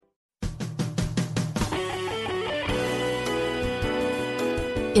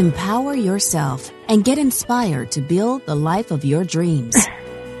Empower yourself and get inspired to build the life of your dreams.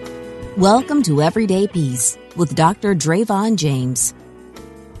 Welcome to Everyday Peace with Dr. Dravon James.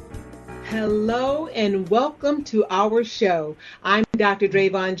 Hello and welcome to our show. I'm Dr.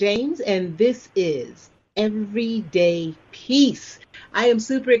 Dravon James and this is Everyday Peace. I am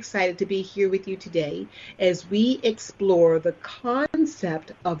super excited to be here with you today as we explore the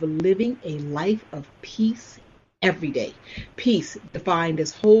concept of living a life of peace every day. Peace defined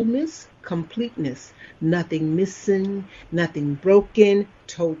as wholeness, completeness, nothing missing, nothing broken,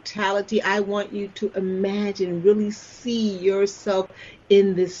 totality. I want you to imagine, really see yourself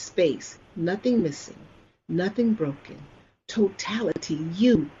in this space. Nothing missing, nothing broken, totality,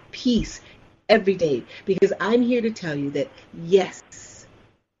 you, peace every day. Because I'm here to tell you that yes,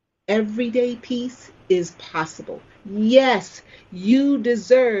 everyday peace is possible. Yes, you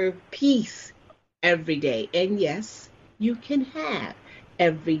deserve peace every day. And yes, you can have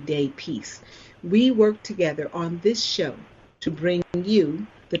everyday peace. We work together on this show to bring you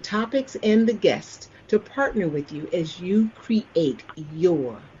the topics and the guests to partner with you as you create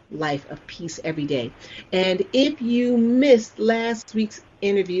your life of peace every day. And if you missed last week's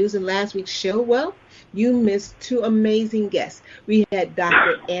interviews and last week's show, well, you missed two amazing guests. We had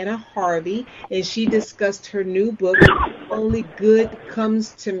Dr. Anna Harvey, and she discussed her new book, Only Good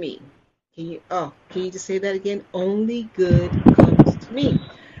Comes to Me. Can you just say that again? Only Good Comes to Me.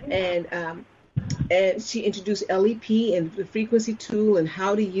 And she introduced LEP and the frequency tool and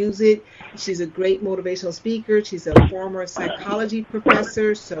how to use it. She's a great motivational speaker. She's a former psychology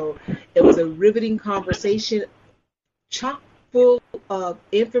professor. So it was a riveting conversation, chock full of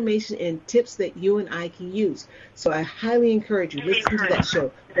information and tips that you and I can use. So I highly encourage you, listen to that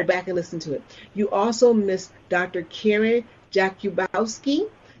show. Go back and listen to it. You also missed Dr. Karen Jakubowski.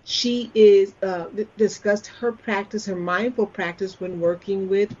 She is discussed her practice, her mindful practice when working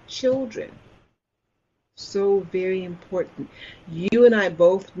with children. So very important. You and I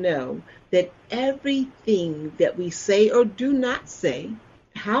both know that everything that we say or do not say,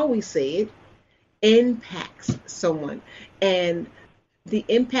 how we say it, impacts someone. And the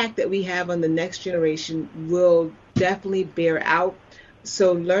impact that we have on the next generation will definitely bear out.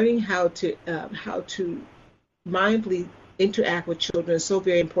 So learning how to mindfully interact with children is so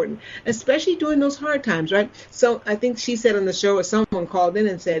very important, especially during those hard times, right? So I think she said on the show, or someone called in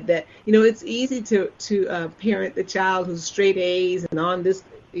and said that, it's easy to parent the child who's straight A's and on this,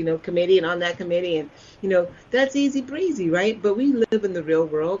 committee and on that committee. And, that's easy breezy, right? But we live in the real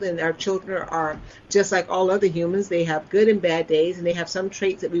world, and our children are just like all other humans. They have good and bad days, and they have some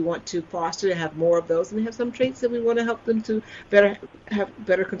traits that we want to foster to have more of those, and they have some traits that we want to help them to have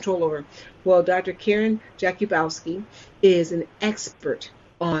better control over. Well, Dr. Karen Jakubowski is an expert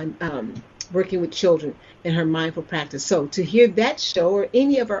on working with children in her mindful practice. So to hear that show or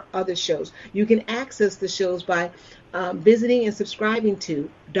any of our other shows, you can access the shows by visiting and subscribing to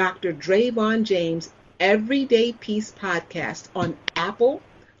Dr. Dravon James Everyday Peace Podcast on Apple,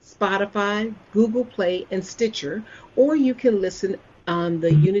 Spotify, Google Play, and Stitcher, or you can listen on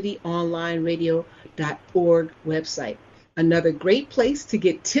the unityonlineradio.org website. Another great place to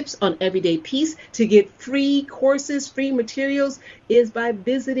get tips on everyday peace, to get free courses, free materials, is by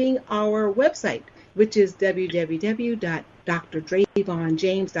visiting our website, which is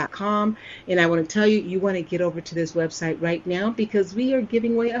www.drdravonjames.com. And I want to tell you, you want to get over to this website right now because we are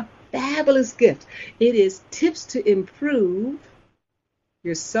giving away a fabulous gift. It is tips to improve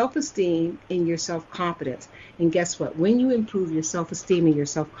your self-esteem and your self-confidence. And guess what? When you improve your self-esteem and your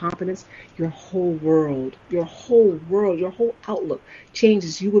self-confidence, your whole outlook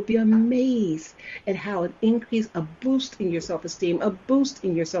changes. You will be amazed at how an increase, a boost in your self-esteem, a boost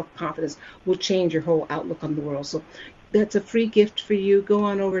in your self-confidence will change your whole outlook on the world. So that's a free gift for you. Go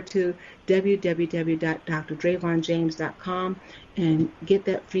on over to www.drdravonjames.com and get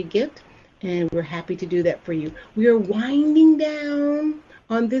that free gift. And we're happy to do that for you. We are winding down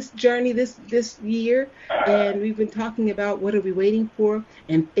on this journey this year, and we've been talking about what are we waiting for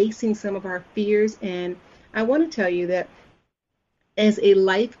and facing some of our fears. And I want to tell you that as a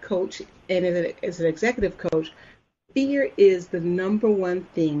life coach and as an executive coach, fear is the number one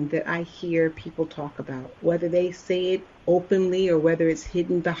thing that I hear people talk about, whether they say it openly or whether it's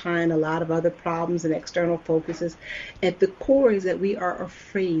hidden behind a lot of other problems and external focuses. At the core is that we are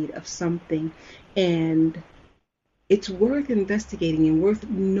afraid of something, and it's worth investigating and worth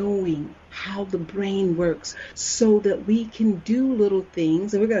knowing how the brain works so that we can do little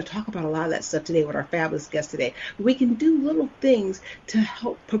things. And we're going to talk about a lot of that stuff today with our fabulous guest today. We can do little things to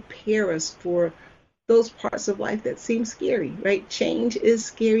help prepare us for those parts of life that seem scary, right? Change is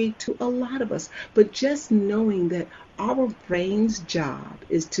scary to a lot of us, but just knowing that our brain's job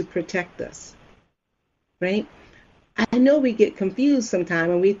is to protect us, right? I know we get confused sometimes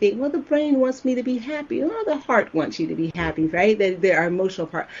and we think, well, the brain wants me to be happy. Well, the heart wants you to be happy, right? That our emotional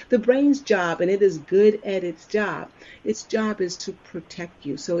part. The brain's job, and it is good at its job is to protect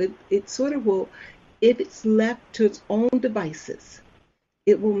you. So it sort of will, if it's left to its own devices,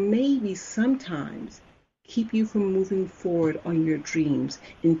 it will maybe sometimes keep you from moving forward on your dreams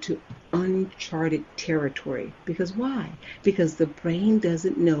into uncharted territory. Because why? Because the brain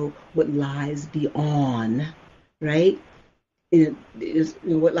doesn't know what lies beyond, right? It is,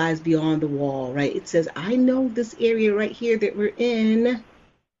 what lies beyond the wall, right? It says, I know this area right here that we're in.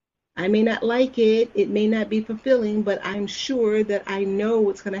 I may not like it. It may not be fulfilling, but I'm sure that I know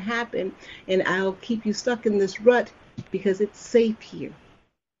what's going to happen, and I'll keep you stuck in this rut because it's safe here.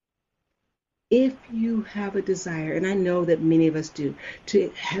 If you have a desire, and I know that many of us do,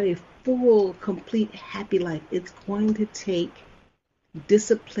 to have a full, complete, happy life, it's going to take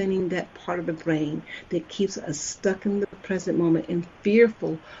disciplining that part of the brain that keeps us stuck in the present moment and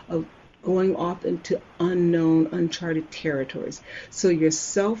fearful of going off into unknown, uncharted territories. So your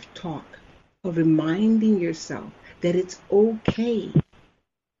self-talk of reminding yourself that it's okay.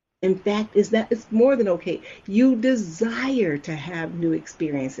 In fact, it's more than okay. You desire to have new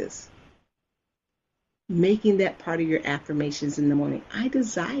experiences. Making that part of your affirmations in the morning. I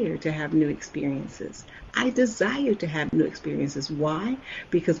desire to have new experiences. I desire to have new experiences. Why?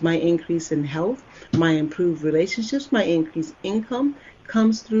 Because my increase in health, my improved relationships, my increased income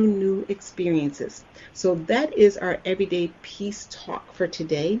comes through new experiences. So that is our everyday peace talk for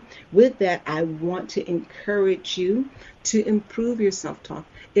today. With that, I want to encourage you to improve your self-talk,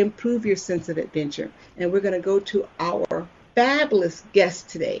 improve your sense of adventure. And we're going to go to our fabulous guest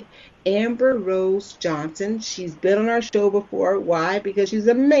today, Amber Rose Johnson. She's been on our show before. Why? Because she's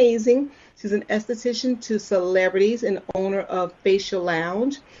amazing. She's an esthetician to celebrities and owner of Facial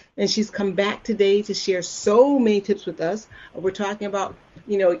Lounge. And she's come back today to share so many tips with us. We're talking about,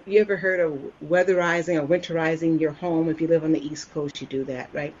 you ever heard of weatherizing or winterizing your home? If you live on the East Coast, you do that,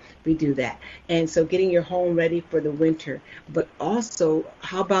 right? We do that. And so getting your home ready for the winter. But also,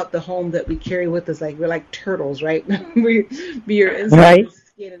 how about the home that we carry with us? Like we're like turtles, right? we are inside Right. this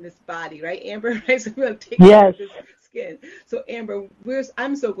skin in this body, right, Amber? Right? So we're going to take care Yes. of this skin. So Amber,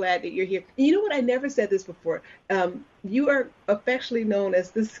 I'm so glad that you're here. And you know what? I never said this before. You are affectionately known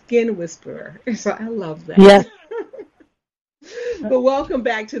as the skin whisperer. So I love that. Yes. But welcome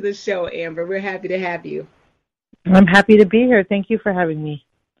back to the show, Amber. We're happy to have you. I'm happy to be here. Thank you for having me.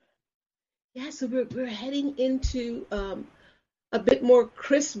 Yeah, so we're heading into a bit more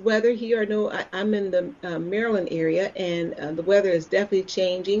crisp weather here. I know I'm in the Maryland area, and the weather is definitely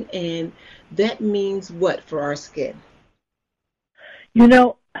changing, and that means what for our skin? When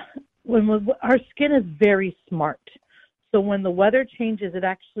our skin is very smart. So when the weather changes, it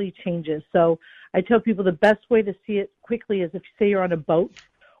actually changes. So I tell people the best way to see it quickly is if you say you're on a boat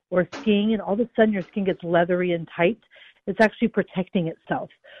or skiing and all of a sudden your skin gets leathery and tight, it's actually protecting itself.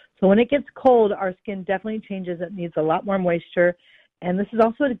 So when it gets cold, our skin definitely changes. It needs a lot more moisture. And this is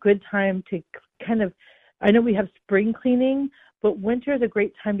also a good time to I know we have spring cleaning, but winter is a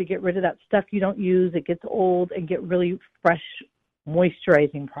great time to get rid of that stuff you don't use. It gets old, and get really fresh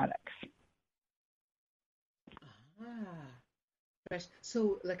moisturizing products. Fresh.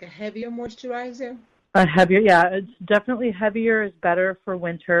 So like a heavier moisturizer? A heavier, yeah, it's definitely heavier is better for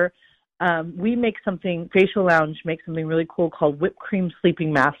winter. We make Facial Lounge makes something really cool called whipped cream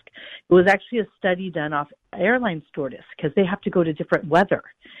sleeping mask. It was actually a study done off airline stewardess because they have to go to different weather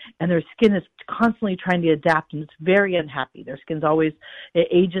and their skin is constantly trying to adapt and it's very unhappy. Their skin's it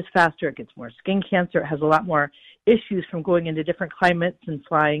ages faster, it gets more skin cancer, it has a lot more issues from going into different climates and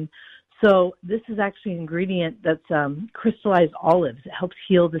flying. So this is actually an ingredient that's crystallized olives. It helps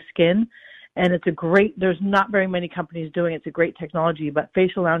heal the skin. And there's not very many companies doing it. It's a great technology, but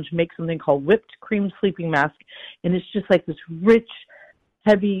Facial Lounge makes something called whipped cream sleeping mask. And it's just like this rich,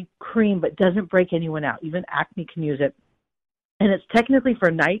 heavy cream, but doesn't break anyone out. Even acne can use it. And it's technically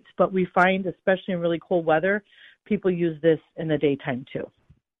for nights, but we find, especially in really cold weather, people use this in the daytime too.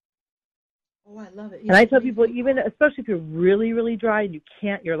 Oh, I love it. And I tell people, even, especially if you're really, really dry and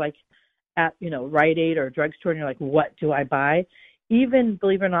you're like at, Rite Aid or a drugstore and you're like, what do I buy? Even,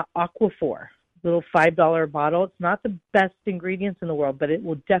 believe it or not, Aquaphor, little $5 bottle. It's not the best ingredients in the world, but it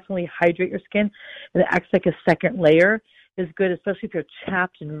will definitely hydrate your skin, and it acts like a second layer. Is good, especially if you're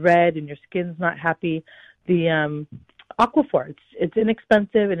chapped and red and your skin's not happy. The Aquaphor, it's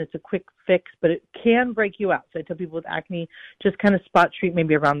inexpensive and it's a quick fix, but it can break you out. So I tell people with acne, just kind of spot treat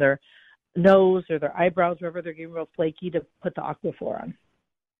maybe around their nose or their eyebrows, wherever they're getting real flaky, to put the Aquaphor on.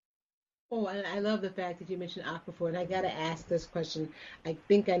 Oh, and I love the fact that you mentioned Aquaphor, and I got to ask this question. I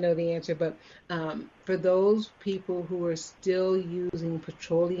think I know the answer, but for those people who are still using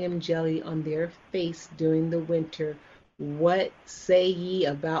petroleum jelly on their face during the winter, what say ye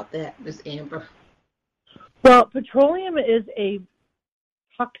about that, Miss Amber? Well, petroleum is a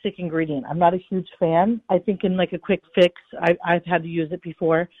toxic ingredient. I'm not a huge fan. I think in like a quick fix, I've had to use it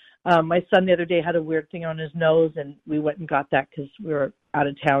before. My son the other day had a weird thing on his nose, and we went and got that because we were out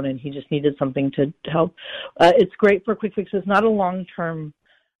of town, and he just needed something to help. It's great for quick fixes. It's not a long-term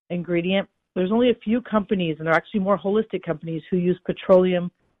ingredient. There's only a few companies, and they're actually more holistic companies, who use petroleum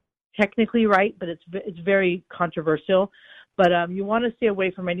technically right, but it's very controversial. But you want to stay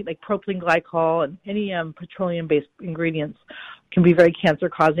away from any, like propylene glycol and any petroleum-based ingredients can be very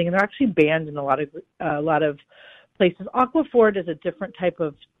cancer-causing, and they're actually banned in a lot of places. Aquaphor is a different type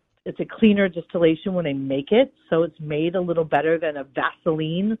of, it's a cleaner distillation when they make it, so it's made a little better than a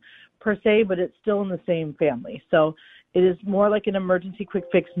Vaseline per se, but it's still in the same family. So it is more like an emergency quick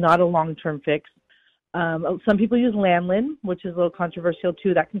fix, not a long-term fix. Some people use lanolin, which is a little controversial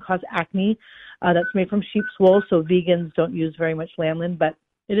too. That can cause acne. That's made from sheep's wool, so vegans don't use very much lanolin, but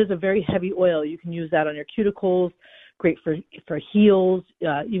it is a very heavy oil. You can use that on your cuticles, great for heels,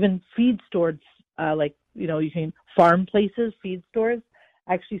 even feed stores, you can farm places, feed stores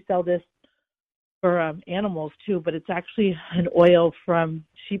actually sell this for animals too, but it's actually an oil from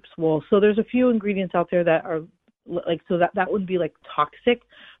sheep's wool. So there's a few ingredients out there that are like, so that wouldn't be like toxic,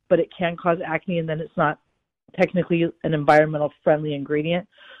 but it can cause acne, and then it's not technically an environmental friendly ingredient.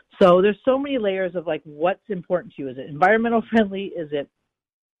 So there's so many layers of like what's important to you. Is it environmental friendly? Is it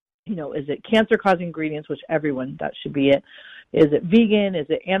cancer causing ingredients, which everyone, that should be it. Is it vegan? Is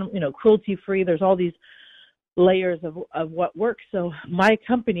it cruelty free? There's all these layers of what works. So my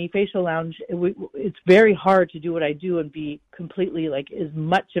company, Facial Lounge, it's very hard to do what I do and be completely like as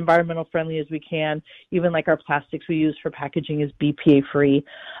much environmental friendly as we can. Even like our plastics we use for packaging is BPA free.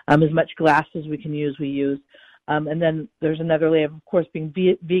 As much glass as we can use, we use. And then there's another layer of course, being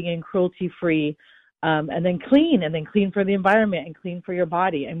vegan, cruelty free, and then clean for the environment and clean for your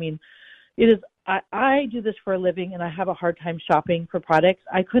body. I mean, it is. I do this for a living, and I have a hard time shopping for products.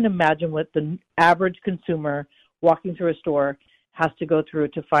 I couldn't imagine what the average consumer walking through a store has to go through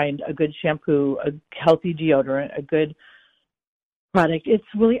to find a good shampoo, a healthy deodorant, a good product. It's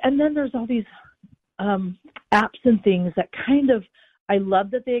really, and then there's all these apps and things that kind of, I love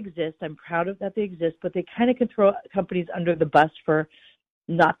that they exist. I'm proud of that they exist, but they kind of can throw companies under the bus for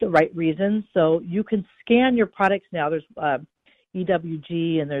not the right reasons. So you can scan your products now. There's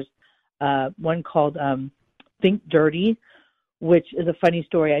EWG, and there's one called Think Dirty, which is a funny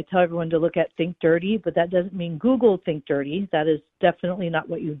story. I tell everyone to look at Think Dirty, but that doesn't mean Google Think Dirty. That is definitely not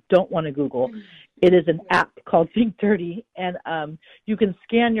what you don't want to Google. It is an app called Think Dirty, and you can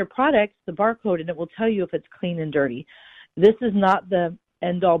scan your products, the barcode, and it will tell you if it's clean and dirty. This is not the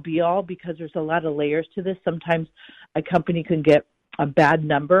end-all, be-all, because there's a lot of layers to this. Sometimes a company can get a bad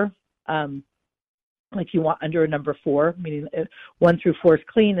number, like you want under a number 4, meaning 1 through 4 is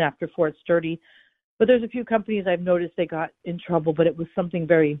clean, and after 4 it's dirty. But there's a few companies I've noticed they got in trouble, but it was something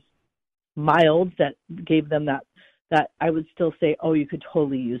very mild that gave them that I would still say, oh, you could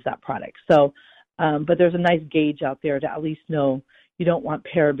totally use that product. So, but there's a nice gauge out there to at least know you don't want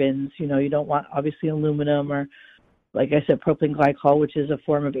parabens, you don't want obviously aluminum or, like I said, propylene glycol, which is a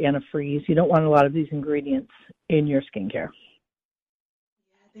form of antifreeze. You don't want a lot of these ingredients in your skincare.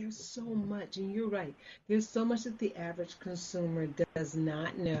 There's so much, and you're right. There's so much that the average consumer does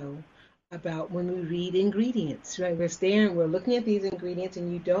not know about when we read ingredients, right? We're looking at these ingredients,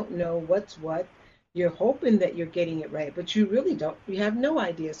 and you don't know what's what. You're hoping that you're getting it right, but you really don't. You have no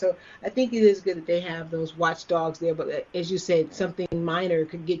idea. So I think it is good that they have those watchdogs there. But as you said, something minor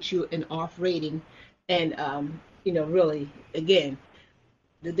could get you an off rating, and really, again,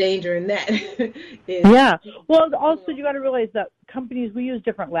 the danger in that is. Yeah. Well, also you got to realize that companies, we use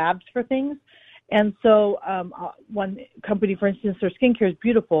different labs for things. And so one company, for instance, their skincare is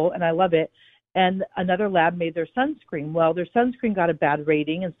beautiful and I love it. And another lab made their sunscreen. Well, their sunscreen got a bad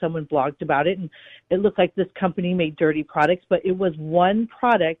rating and someone blogged about it. And it looked like this company made dirty products, but it was one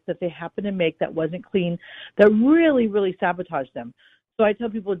product that they happened to make that wasn't clean that really, really sabotaged them. So I tell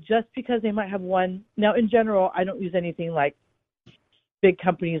people just because they might have one. Now, in general, I don't use anything like big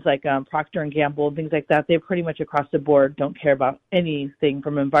companies like Procter & Gamble and things like that. They pretty much across the board don't care about anything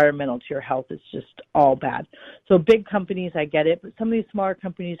from environmental to your health. It's just all bad. So big companies, I get it, but some of these smaller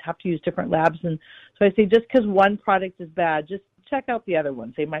companies have to use different labs. And so I say just because one product is bad, just check out the other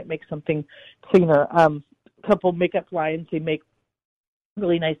ones. They might make something cleaner. A couple makeup lines, they make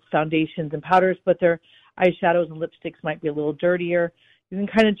really nice foundations and powders, but their eyeshadows and lipsticks might be a little dirtier. You can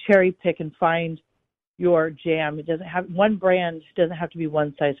kind of cherry pick and find your jam. It doesn't have one brand doesn't have to be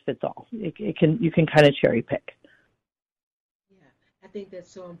one size fits all. You can kind of cherry pick. I think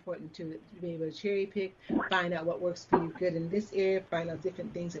that's so important to be able to cherry pick, find out what works for you good in this area, find out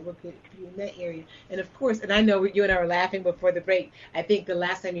different things that work good for you in that area. And of course, and I know you and I were laughing before the break. I think the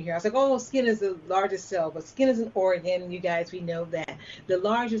last time you were here, I was like, oh, skin is the largest cell, but skin is an organ. You guys, we know that. The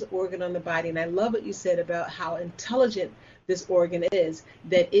largest organ on the body. And I love what you said about how intelligent this organ is,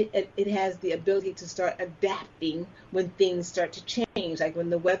 that it has the ability to start adapting when things start to change, like when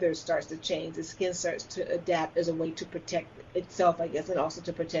the weather starts to change, the skin starts to adapt as a way to protect itself, I guess, and also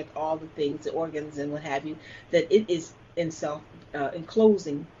to protect all the things, the organs and what have you, that it is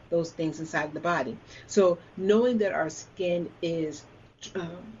enclosing those things inside the body. So knowing that our skin is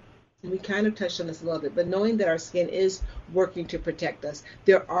we kind of touched on this a little bit, but knowing that our skin is working to protect us,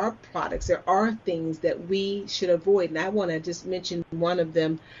 there are products, there are things that we should avoid. And I want to just mention one of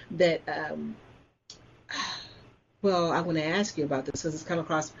them that, well, I want to ask you about this because it's come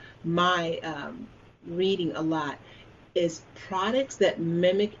across my reading a lot, is products that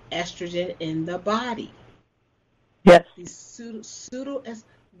mimic estrogen in the body. Yes. These pseudo,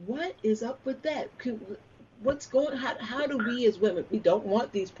 what is up with that? What's going? How do we as women? We don't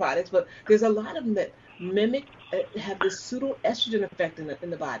want these products, but there's a lot of them that mimic, have this pseudo estrogen effect in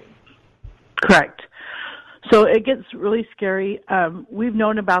the body. Correct. So it gets really scary. We've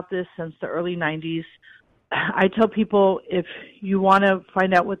known about this since the early 90s. I tell people, if you want to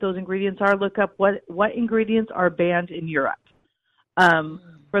find out what those ingredients are, look up what ingredients are banned in Europe.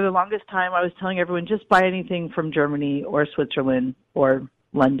 For the longest time, I was telling everyone, just buy anything from Germany or Switzerland or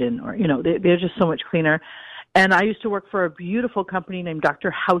London, or they're just so much cleaner. And I used to work for a beautiful company named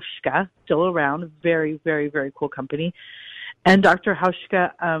Dr. Hauschka, still around, very, very, very cool company. And Dr.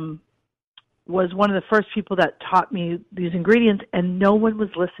 Hauschka was one of the first people that taught me these ingredients, and no one was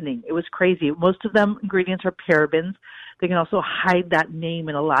listening. It was crazy. Most of them ingredients are parabens. They can also hide that name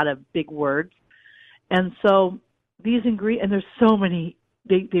in a lot of big words. And so these ingredients, and there's so many,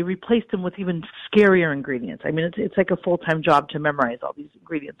 they replaced them with even scarier ingredients. I mean, it's like a full-time job to memorize all these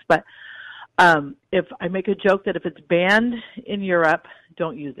ingredients. But if I make a joke that if it's banned in Europe,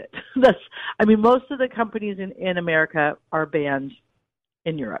 don't use it. Most of the companies in America are banned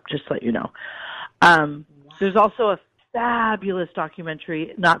in Europe, just to let you know. There's also a fabulous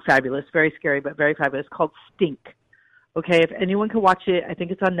documentary, not fabulous, very scary, but very fabulous, called Stink. Okay, if anyone can watch it, I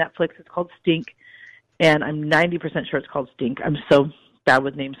think it's on Netflix. It's called Stink, and I'm 90% sure it's called Stink. I'm so bad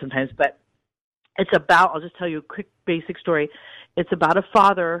with names sometimes, but it's about, I'll just tell you a quick basic story. It's about a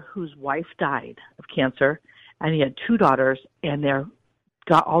father whose wife died of cancer, and he had 2 daughters, and they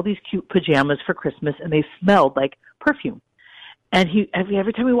got all these cute pajamas for Christmas, and they smelled like perfume. And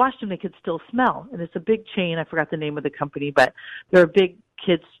every time we washed them, they could still smell. And it's a big chain. I forgot the name of the company, but they're a big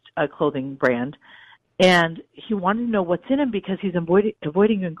kids' clothing brand. And he wanted to know what's in them because he's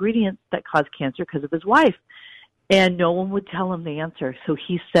avoiding ingredients that cause cancer because of his wife. And no one would tell him the answer. So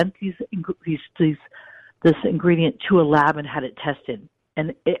he sent this ingredient to a lab and had it tested.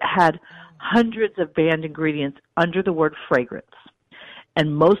 And it had hundreds of banned ingredients under the word fragrance.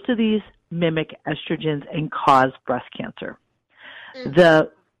 And most of these mimic estrogens and cause breast cancer. The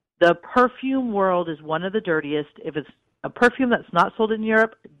perfume world is one of the dirtiest. If it's a perfume that's not sold in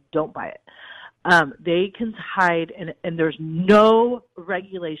Europe, don't buy it. They can hide, and there's no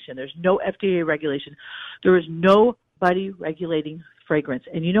regulation. There's no FDA regulation. There is nobody regulating fragrance.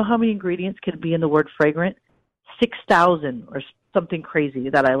 And you know how many ingredients can be in the word fragrant? 6,000 or something crazy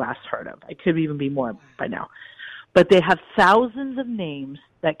that I last heard of. It could even be more by now. But they have thousands of names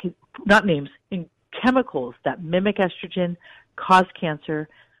in chemicals that mimic estrogen, cause cancer,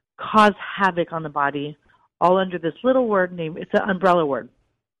 cause havoc on the body, all under this little word name. It's an umbrella word.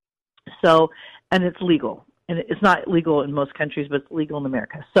 So, and it's legal. And it's not legal in most countries, but it's legal in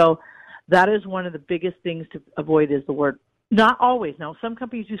America. So that is one of the biggest things to avoid is the word. Not always. Now, some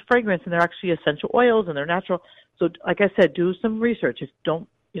companies use fragrance, and they're actually essential oils, and they're natural. So, like I said, do some research. If don't,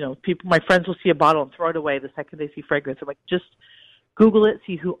 my friends will see a bottle and throw it away the second they see fragrance. I'm like, just Google it,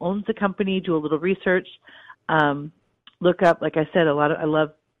 see who owns the company, do a little research. Look up, like I said,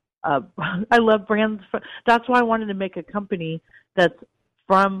 I love brands. That's why I wanted to make a company that's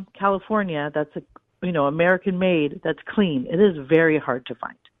from California, that's American made, that's clean. It is very hard to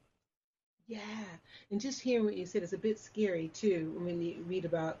find. Yeah, and just hearing what you said, it's a bit scary too when you read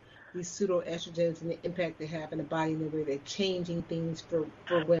about these pseudoestrogens and the impact they have in the body and the way they're changing things for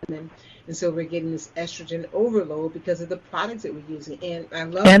women. And so we're getting this estrogen overload because of the products that we're using. And I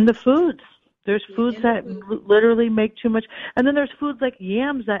love and the foods. There's foods that literally make too much. And then there's foods like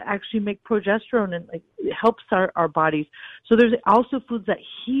yams that actually make progesterone and like it helps our bodies. So there's also foods that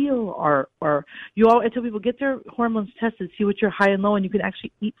heal I tell people get their hormones tested, see what you're high and low, and you can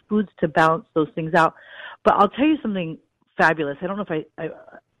actually eat foods to balance those things out. But I'll tell you something fabulous. I don't know if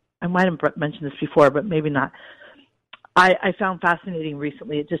I might have mentioned this before, but maybe not. I found fascinating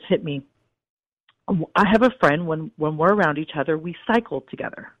recently. It just hit me. I have a friend, when we're around each other, we cycle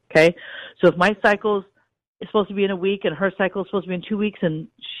together, okay? So if my cycle is supposed to be in a week and her cycle is supposed to be in 2 weeks and,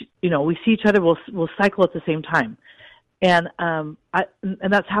 we see each other, we'll cycle at the same time. And and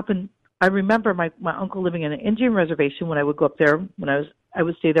that's happened. I remember my uncle living in an Indian reservation when I would go up there, I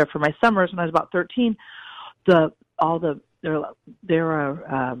would stay there for my summers when I was about 13. Their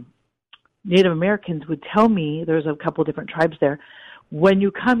Native Americans would tell me, there's a couple different tribes there, when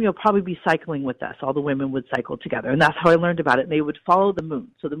you come, you'll probably be cycling with us. All the women would cycle together. And that's how I learned about it. And they would follow the moon.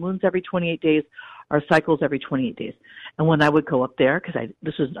 So the moon's every 28 days. Our cycle's every 28 days. And when I would go up there, because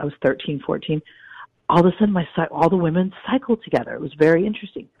I was 13, 14, all of a sudden all the women cycled together. It was very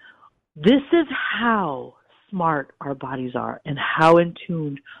interesting. This is how smart our bodies are and how in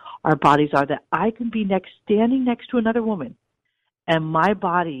tune our bodies are, that I can be standing next to another woman and my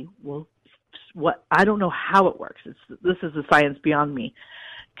body will, I don't know how it works. This is the science beyond me.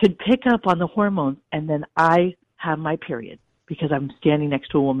 Could pick up on the hormones, and then I have my period because I'm standing next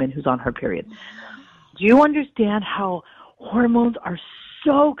to a woman who's on her period. Do you understand how hormones are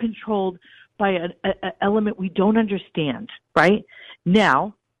so controlled by an element we don't understand, right?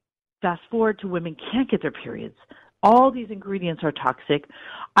 Now, fast forward to women can't get their periods. All these ingredients are toxic.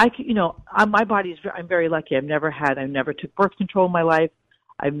 My body's, I'm very lucky. I never took birth control in my life.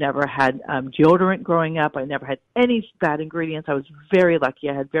 I've never had deodorant growing up. I never had any bad ingredients. I was very lucky.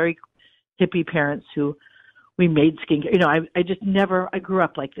 I had very hippie parents we made skincare. I grew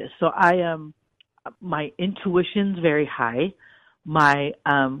up like this. So my intuition's very high. My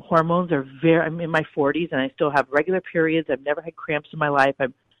hormones are I'm in my 40s and I still have regular periods. I've never had cramps in my life.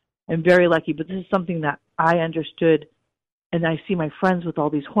 I'm very lucky, but this is something that I understood, and I see my friends with all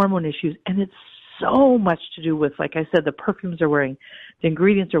these hormone issues, and it's so much to do with, like I said, the perfumes they're wearing, the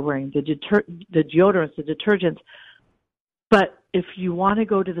ingredients they're wearing, the deodorants, the detergents. But if you want to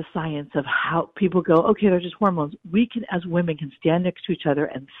go to the science of how people go, okay, they're just hormones, we can, as women, can stand next to each other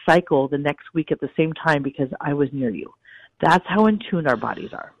and cycle the next week at the same time because I was near you. That's how in tune our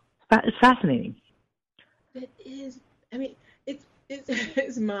bodies are. It's fascinating. It is. I mean,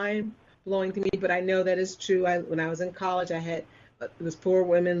 it's mind-blowing to me, but I know that is true. When I was in college, it was 4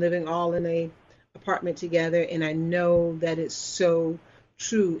 women living all in a apartment together, and I know that it's so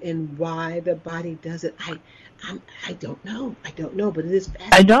true. And why the body does it, I don't know, but it is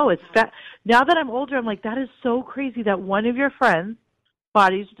fascinating. I know it's now that I'm older, I'm like, that is so crazy that one of your friends'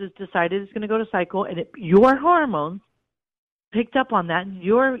 bodies just decided it's going to go to cycle, and your hormones picked up on that, and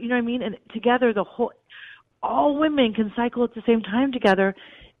you know what I mean, and together all women can cycle at the same time together.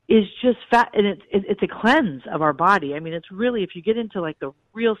 Is just and it's a cleanse of our body. I mean, it's really, if you get into like the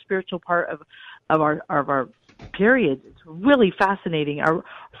real spiritual part of our periods, it's really fascinating. Our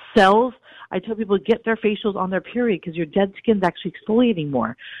cells, I tell people, get their facials on their period because your dead skin's actually exfoliating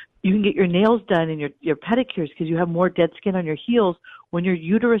more. You can get your nails done and your pedicures because you have more dead skin on your heels when your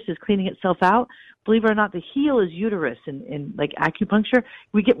uterus is cleaning itself out. Believe it or not, the heel is uterus. In like acupuncture,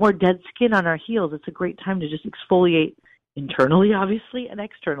 we get more dead skin on our heels. It's a great time to just exfoliate internally, obviously, and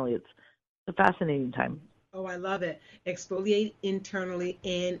externally. It's a fascinating time. Oh, I love it. Exfoliate internally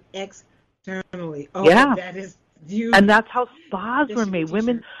and externally. Oh, yeah. That is beautiful. And that's how spas were made.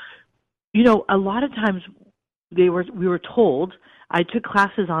 Women, a lot of times we were told, I took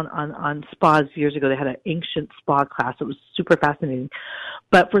classes on spas years ago. They had an ancient spa class. It was super fascinating.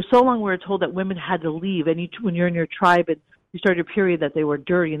 But for so long we were told that women had to leave. And when you're in your tribe and you started your period, that they were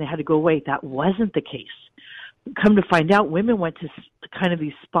dirty and they had to go away. That wasn't the case. Come to find out, women went to kind of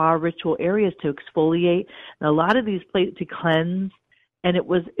these spa ritual areas to exfoliate, and a lot of these places to cleanse. And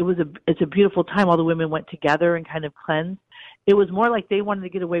it's a beautiful time. All the women went together and kind of cleansed. It was more like they wanted to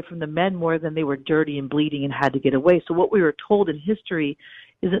get away from the men more than they were dirty and bleeding and had to get away. So what we were told in history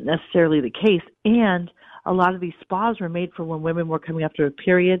isn't necessarily the case. And a lot of these spas were made for when women were coming after a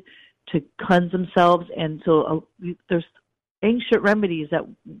period to cleanse themselves. And so there's ancient remedies that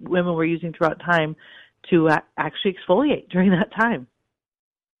women were using throughout time to actually exfoliate during that time.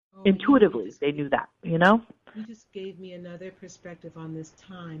 Intuitively, they knew that, You just gave me another perspective on this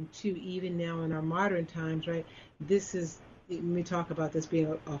time, too, even now in our modern times, right? When we talk about this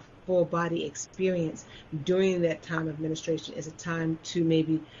being a full body experience, during that time of menstruation is a time to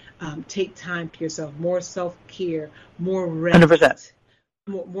maybe take time to yourself, more self-care, more rest. 100%.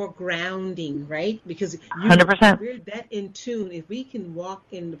 more grounding, right? Because 100%. we're that in tune. If we can walk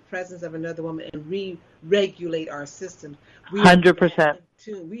in the presence of another woman and re-regulate our system, we are that 100%. in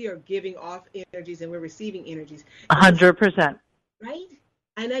tune. We are giving off energies and we're receiving energies. And this, 100%. right?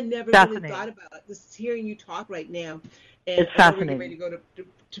 And I never really thought Fascinating. about this. Hearing you talk right now, and It's I know we're getting ready fascinating. to go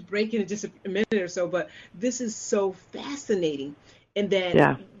to break in just a minute or so, but this is so fascinating. And that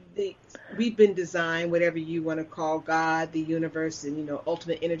Yeah. the, we've been designed, whatever you want to call God, the universe, and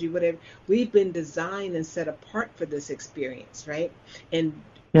ultimate energy, whatever. We've been designed and set apart for this experience, right? And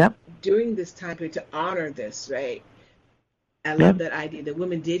Yep. during this time period to honor this, right? I love Yep. that idea that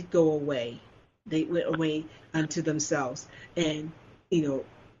women did go away. They went away unto themselves, and you know,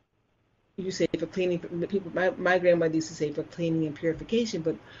 you say for cleaning. People, my grandmother used to say for cleaning and purification,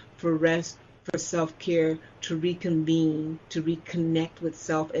 but for rest, for self care, to reconvene, to reconnect with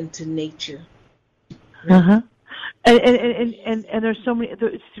self and to nature, right? Uh-huh. And and, It's and, and, amazing. and there's so many,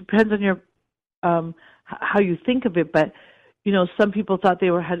 it depends on your, how you think of it, but, some people thought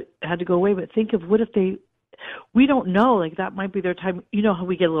they had to go away, but think of what if we don't know, like that might be their time. You know how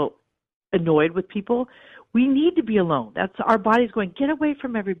we get a little annoyed with people? We need to be alone. That's our body's going, get away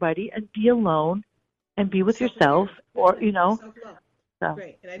from everybody and be alone and be with yourself, Self-aware. or, Right. Self-love. so.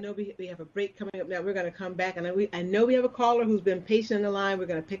 Great. And I know we have a break coming up now. We're going to come back. And I know we have a caller who's been patient on the line. We're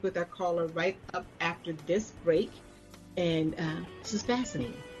going to pick with our caller right up after this break. And this is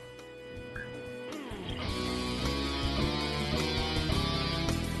fascinating.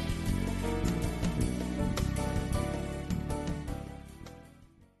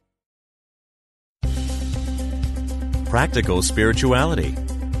 Practical spirituality.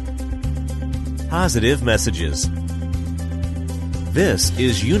 Positive messages. This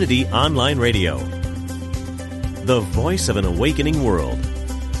is Unity Online Radio, the voice of an awakening world.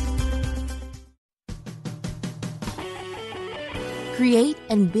 Create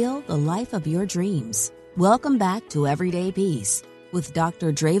and build the life of your dreams. Welcome back to Everyday Peace with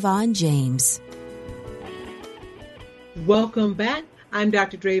Dr. Dravon James. Welcome back. I'm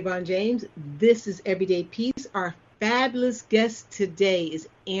Dr. Dravon James. This is Everyday Peace. Our fabulous guest today is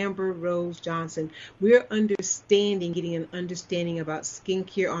Amber Rose Johnson. We're getting an understanding about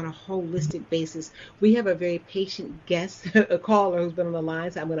skincare on a holistic basis. We have a very patient guest, a caller who's been on the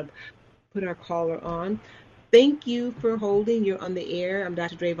line, so I'm going to put our caller on. Thank you for holding. You're on the air. I'm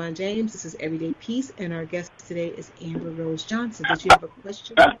Dr. Dravon James. This is Everyday Peace, and our guest today is Amber Rose Johnson. Did you have a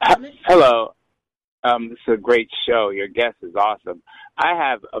question or comment? Hello. It's a great show. Your guest is awesome. I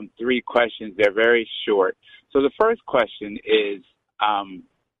have 3 questions. They're very short. So the first question is, I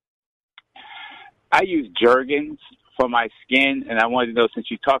use Jergens for my skin, and I wanted to know, since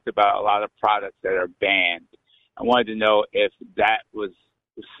you talked about a lot of products that are banned, I wanted to know if that was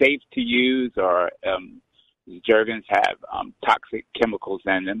safe to use, or Jergens have toxic chemicals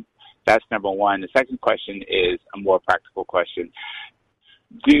in them. That's number one. The second question is a more practical question.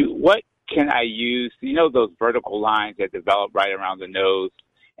 What can I use? You know those vertical lines that develop right around the nose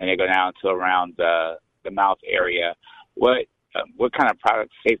and they go down to around the mouth area? What kind of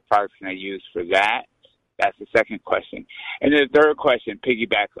safe products can I use for that? That's the second question. And then the third question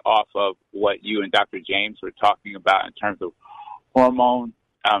piggybacks off of what you and Dr. James were talking about in terms of hormone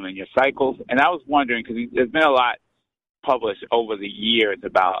and your cycles. And I was wondering, because there's been a lot published over the years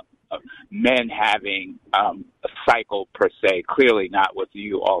about men having a cycle per se, clearly not what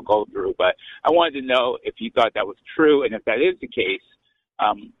you all go through. But I wanted to know if you thought that was true, and if that is the case,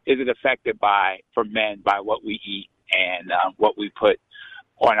 is it affected for men by what we eat and what we put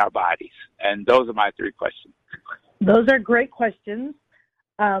on our bodies? And those are my 3 questions. Those are great questions,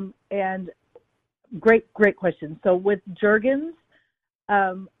 and great questions. So with Jergens,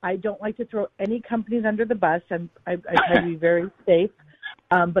 I don't like to throw any companies under the bus. I try to be very safe,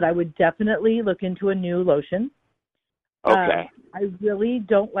 but I would definitely look into a new lotion. Okay. I really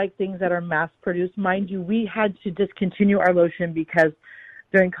don't like things that are mass-produced. Mind you, we had to discontinue our lotion because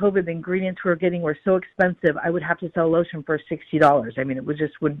during COVID, the ingredients were so expensive, I would have to sell lotion for $60. I mean, it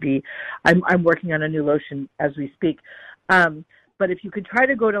would be, I'm working on a new lotion as we speak. But if you could try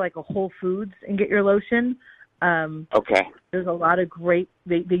to go to like a Whole Foods and get your lotion, okay. There's a lot of great,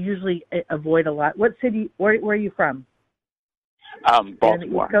 they usually avoid a lot. What city, where are you from?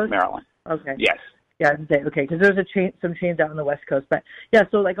 Baltimore, Maryland. Okay. Yes. Yeah, okay, because there's some chains out on the West Coast. But yeah,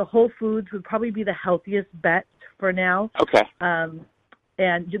 so like a Whole Foods would probably be the healthiest bet for now. Okay.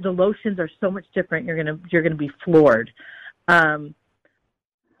 And the lotions are so much different. You're gonna be floored. Our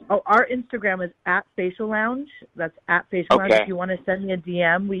Instagram is @FacialLounge. That's @FacialLounge. Okay. If you want to send me a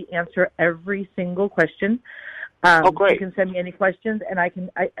DM, we answer every single question. Great. You can send me any questions, and I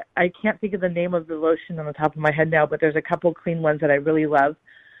can't think of the name of the lotion on the top of my head now, but there's a couple clean ones that I really love.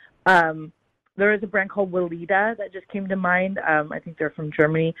 There is a brand called Weleda that just came to mind. I think they're from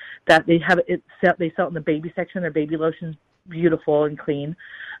Germany. That they sell it in the baby section. Their baby lotion's beautiful and clean.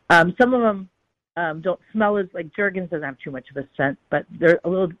 Some of them don't smell as like Jergens doesn't have too much of a scent, but they're a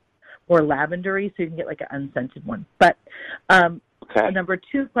little more lavendery, so you can get like an unscented one. But number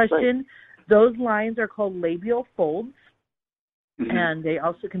 2 question. Those lines are called labial folds, and they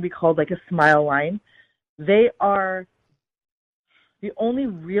also can be called like a smile line. They are the only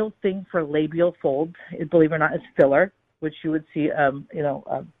real thing for labial folds, believe it or not, is filler, which you would see,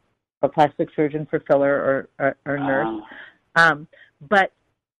 a plastic surgeon for filler or nurse. But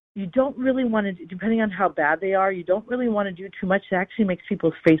you don't really want to, depending on how bad they are, you don't really want to do too much. It actually makes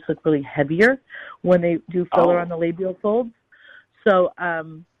people's face look really heavier when they do filler on the labial folds. So,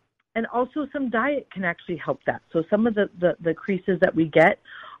 and also some diet can actually help that. So some of the creases that we get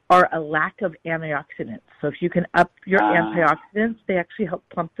are a lack of antioxidants. So if you can up your antioxidants, they actually help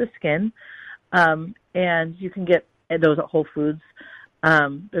plump the skin. And you can get those at Whole Foods.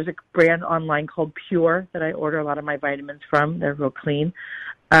 There's a brand online called Pure that I order a lot of my vitamins from. They're real clean.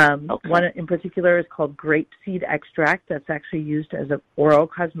 One in particular is called grapeseed extract. That's actually used as an oral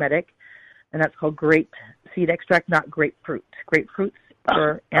cosmetic, and that's called grapeseed extract, not grapefruit. Grapefruits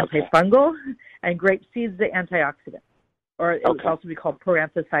are antifungal, and grapeseed's the antioxidant. Or it would also be called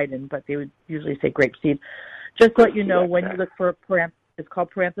paranthocydin, but they would usually say grapeseed. Just to let you know, when you look for it's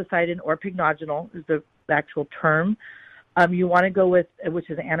called paranthocydin or pycnogenol is the actual term. You want to go with, which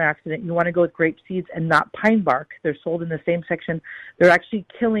is an antioxidant, you want to go with grape seeds and not pine bark. They're sold in the same section. They're actually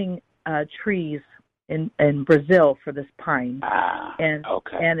killing trees in Brazil for this pine. And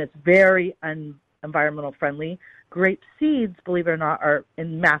it's very environmental friendly. Grape seeds, believe it or not, are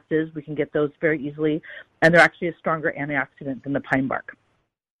in masses. We can get those very easily. And they're actually a stronger antioxidant than the pine bark.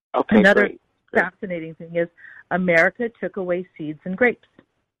 Another fascinating thing is America took away seeds and grapes,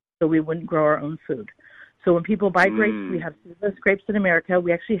 so we wouldn't grow our own food. So when people buy grapes, we have seedless grapes in America.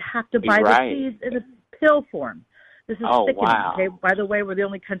 We actually have to buy the seeds in a pill form. This is sickening. Okay? By the way, we're the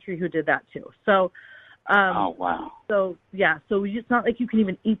only country who did that too. So, So it's not like you can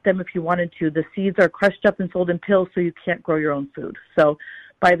even eat them if you wanted to. The seeds are crushed up and sold in pills, so you can't grow your own food. So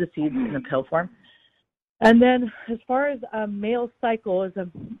buy the seeds in a pill form. And then as far as male cycle is a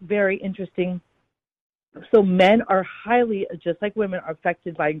very interesting. So men are highly, just like women, are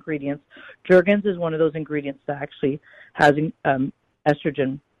affected by ingredients. Jergens is one of those ingredients that actually has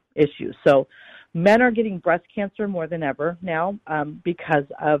estrogen issues. So men are getting breast cancer more than ever now because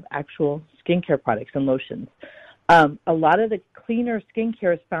of actual skincare products and lotions. A lot of the cleaner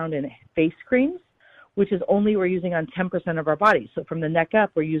skincare is found in face creams, which is only we're using on 10% of our body. So from the neck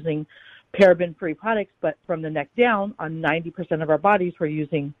up, we're using paraben-free products, but from the neck down, on 90% of our bodies, we're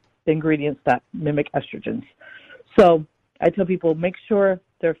using the ingredients that mimic estrogens. So I tell people, make sure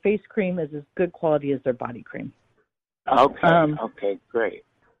their face cream is as good quality as their body cream. Okay, great.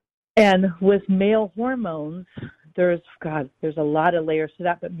 And with male hormones, there's a lot of layers to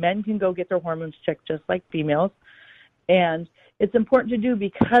that, but men can go get their hormones checked just like females. And it's important to do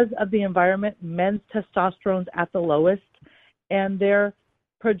because of the environment. Men's testosterone's at the lowest, and their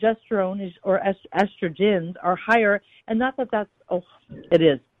progesterone or estrogens are higher. And not that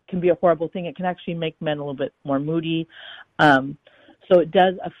can be a horrible thing. It can actually make men a little bit more moody. So it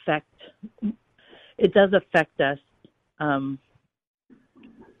does affect us.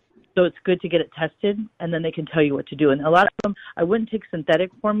 So it's good to get it tested, and then they can tell you what to do. And a lot of them, I wouldn't take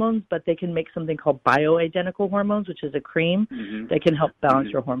synthetic hormones, but they can make something called bioidentical hormones, which is a cream that can help balance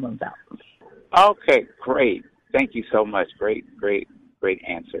your hormones out. Okay, great. Thank you so much. Great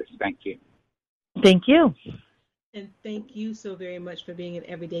answers. Thank you. Thank you. And thank you so very much for being an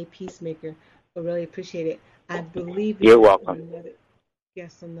everyday peacemaker. I really appreciate it. I believe you're welcome. Another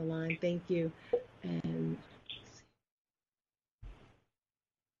guest on the line. Thank you. And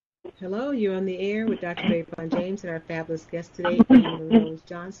hello, you're on the air with Dr. Dravon James and our fabulous guest today, Amber Rose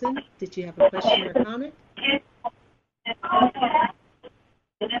Johnson. Did you have a question or comment?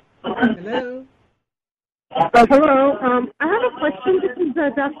 Hello. Hello. I have a question. This is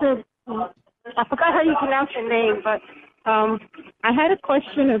Dr. I forgot how you pronounce your name, but I had a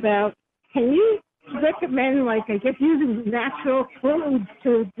question about, can you recommend, using natural foods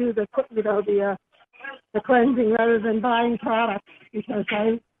to do the cleansing rather than buying products? Because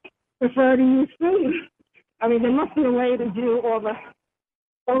I prefer to use food. I mean, there must be a way to do all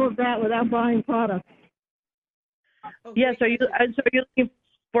of that without buying products. Yes. Are you looking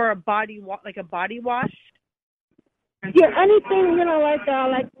for a body wash? Yeah, anything, like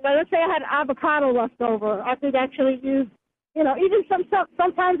let's say I had avocado left over, I could actually use, even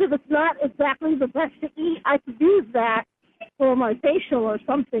sometimes if it's not exactly the best to eat, I could use that for my facial or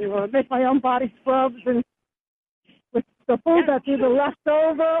something, or make my own body scrubs and with the food that's either left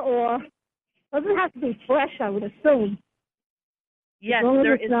over or doesn't have to be fresh, I would assume. Yes,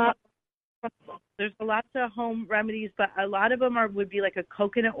 there's lots of home remedies, but a lot of them would be like a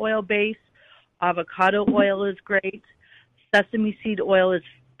coconut oil base. Avocado oil is great. Sesame seed oil is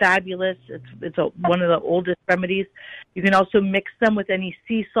fabulous. It's one of the oldest remedies. You can also mix them with any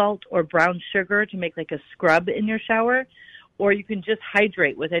sea salt or brown sugar to make like a scrub in your shower, or you can just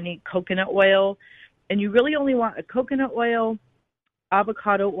hydrate with any coconut oil. And you really only want a coconut oil,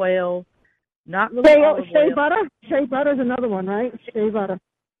 avocado oil, not really olive oil. Shea butter? Shea butter is another one, right? Shea butter.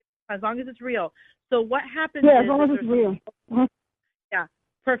 As long as it's real. So what happens as long as it's real. Uh-huh. Yeah,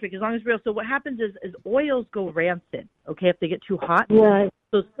 perfect, as long as it's real. So what happens is oils go rancid, okay, if they get too hot. Right.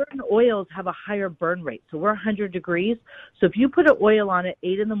 So certain oils have a higher burn rate. So we're 100 degrees. So if you put an oil on at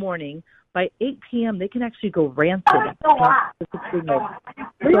 8 in the morning, by 8 p.m., they can actually go rancid.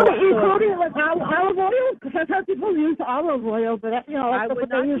 Including like olive oil? Because I've heard people use olive oil, but I would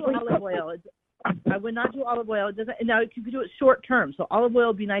not do olive oil. I would not do olive oil. It doesn't. Now, you can do it short term. So olive oil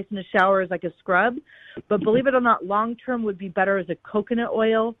would be nice in the shower as like a scrub. But believe it or not, long term would be better as a coconut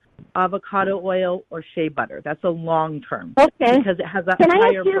oil, avocado oil, or shea butter. That's a long term. Okay. Because it has a Can higher I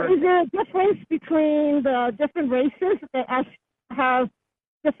ask you, burn. is there a difference between the different races that have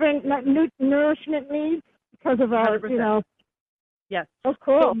different nourishment needs because of our, 100%. Yes. Oh,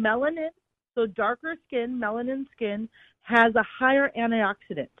 cool. So melanin, darker skin, melanin skin, has a higher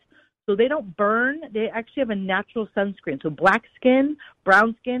antioxidant. So they don't burn. They actually have a natural sunscreen. So black skin,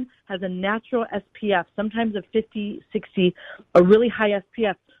 brown skin has a natural SPF, sometimes a 50, 60, a really high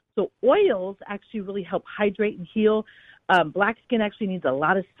SPF. So oils actually really help hydrate and heal. Black skin actually needs a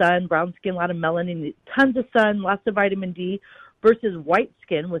lot of sun. Brown skin, a lot of melanin, tons of sun, lots of vitamin D. Versus white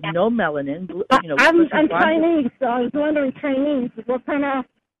skin with no melanin. I'm Chinese, so I was wondering, Chinese, what kind of...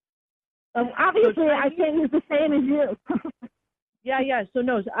 obviously, I can't use the same as you. Yeah. So,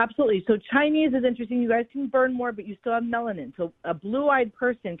 no, absolutely. So Chinese is interesting. You guys can burn more, but you still have melanin. So a blue-eyed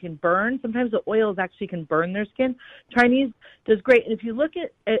person can burn. Sometimes the oils actually can burn their skin. Chinese does great. And if you look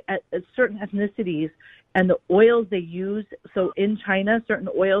at certain ethnicities, and the oils they use, so in China, certain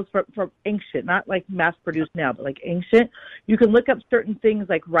oils from ancient, not like mass-produced now, but like ancient, you can look up certain things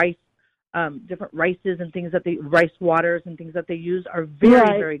like rice, different rices and things rice waters and things that they use are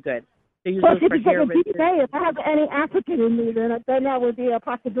very, very good. They use those for hair rinses. If I have any African in me, then that would be a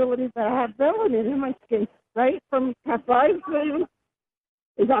possibility that I have melanin in my skin, right? From past lives, maybe?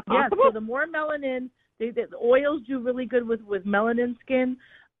 Is that possible? Yeah, so the more melanin, the oils do really good with melanin skin.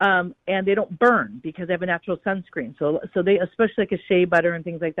 And they don't burn because they have a natural sunscreen. So they, especially like a shea butter and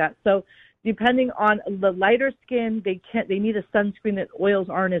things like that. So depending on the lighter skin, they need a sunscreen that oils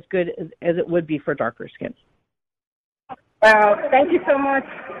aren't as good as it would be for darker skin. Thank you so much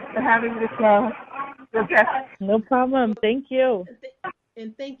for having this guest. No problem. Thank you.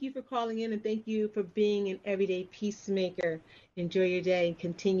 And thank you for calling in, and thank you for being an everyday peacemaker. Enjoy your day and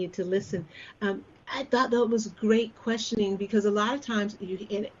continue to listen. I thought that was great questioning, because a lot of times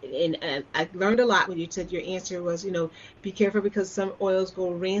and I learned a lot when you said your answer was, be careful because some oils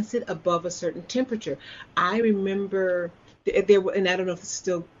go rancid above a certain temperature. I remember there, and I don't know if it's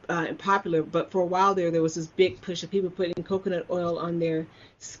still popular, but for a while there was this big push of people putting coconut oil on their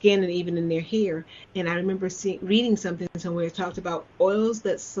skin and even in their hair. And I remember reading something somewhere that talked about oils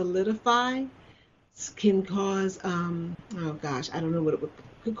that solidify can cause, I don't know what it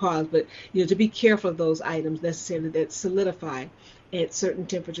could cause, but to be careful of those items necessarily that solidify at certain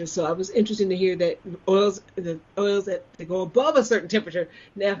temperatures. So I was interested to hear that the oils that go above a certain temperature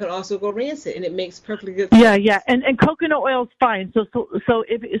now can also go rancid, and it makes perfectly good sense. Yeah, and coconut oil is fine. So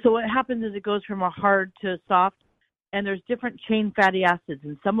what happens is it goes from a hard to soft, and there's different chain fatty acids,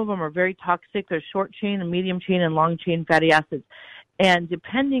 and some of them are very toxic. There's short chain and medium chain and long chain fatty acids, and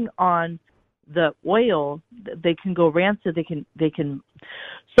depending on the oil, they can go rancid. They can.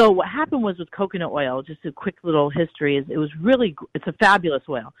 So what happened was with coconut oil, just a quick little history, is it's a fabulous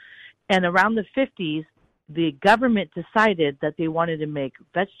oil. And around the 50s, the government decided that they wanted to make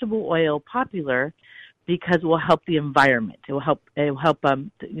vegetable oil popular because it will help the environment. It will help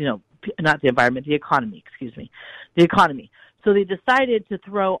not the environment, the economy, the economy. So they decided to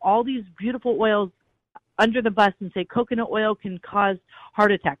throw all these beautiful oils under the bus and say coconut oil can cause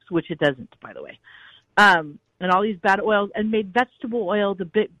heart attacks, which it doesn't, by the way. And all these bad oils, and made vegetable oil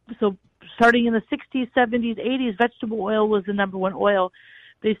so starting in the 60s, 70s, 80s, vegetable oil was the number one oil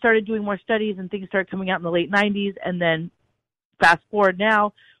they started doing more studies and things started coming out in the late 90s. And then fast forward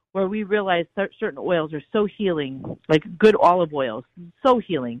now, where we realize certain oils are so healing, like good olive oils, so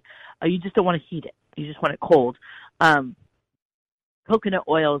healing. You just don't want to heat it. You just want it cold. Coconut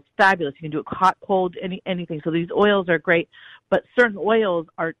oil is fabulous. You can do it hot, cold, anything. So these oils are great. But certain oils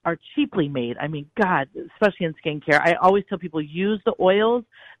are cheaply made. I mean, God, especially in skincare. I always tell people, use the oils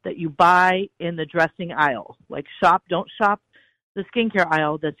that you buy in the dressing aisle. Like don't shop the skincare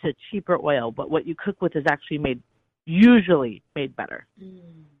aisle that's a cheaper oil. But what you cook with is actually usually made better.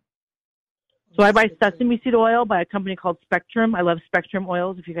 So I buy sesame seed oil by a company called Spectrum. I love Spectrum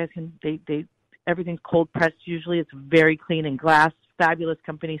oils. If you guys can, everything's cold pressed usually. It's very clean in glass. Fabulous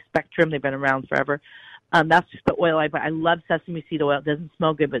company, Spectrum. They've been around forever. That's just the oil I buy. I love sesame seed oil. It doesn't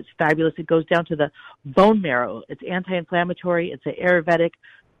smell good, but it's fabulous. It goes down to the bone marrow. It's anti-inflammatory. It's an Ayurvedic.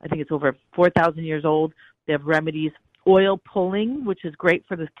 I think it's over 4,000 years old. They have remedies. Oil pulling, which is great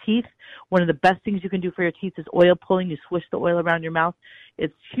for the teeth. One of the best things you can do for your teeth is oil pulling. You swish the oil around your mouth.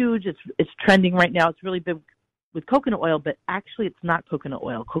 It's huge. It's trending right now. It's really big with coconut oil, but actually it's not coconut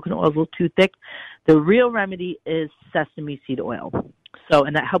oil. Coconut oil is a little too thick. The real remedy is sesame seed oil. So,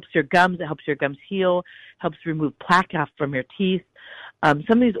 and that helps your gums. It helps your gums heal, helps remove plaque off from your teeth. Some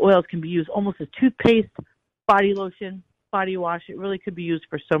of these oils can be used almost as toothpaste, body lotion, body wash. It really could be used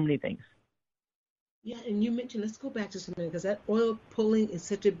for so many things. Yeah, and you mentioned, let's go back just a minute, because that oil pulling is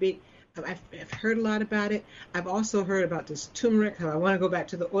such a big, I've heard a lot about it. I've also heard about this turmeric. I want to go back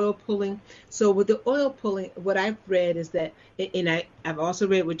to the oil pulling. So with the oil pulling, what I've read is that, and I've also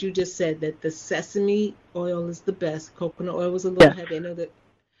read what you just said, that the sesame oil is the best. Coconut oil was a little heavy. I know that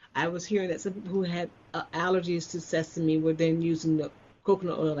I was hearing that some people who had allergies to sesame were then using the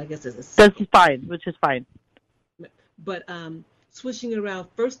coconut oil, I guess, as a That's fine, which is fine. But swishing around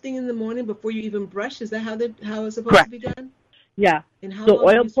first thing in the morning before you even brush, is that how it's supposed Correct. to be done? Yeah. And how so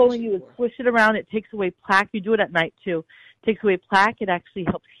long oil pulling, you would for? swish it around. It takes away plaque. You do it at night too. It takes away plaque. It actually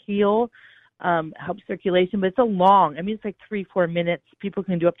helps heal, helps circulation. But it's it's like 3-4 minutes. People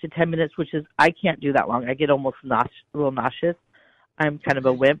can do up to 10 minutes, which is, I can't do that long. I get almost a little nauseous. I'm kind of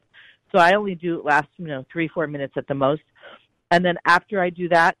a wimp. So I only do it last, 3-4 minutes at the most. And then after I do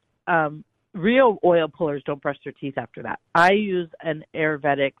that, real oil pullers don't brush their teeth after that. I use an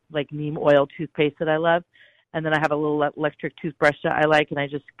Ayurvedic, like neem oil toothpaste that I love. And then I have a little electric toothbrush that I like, and I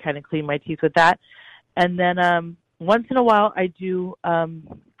just kind of clean my teeth with that. And then once in a while I do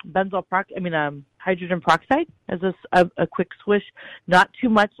hydrogen peroxide as a quick swish. Not too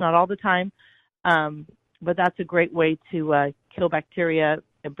much, not all the time. But that's a great way to kill bacteria.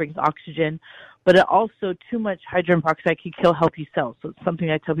 It brings oxygen. But it also, too much hydrogen peroxide can kill healthy cells. So it's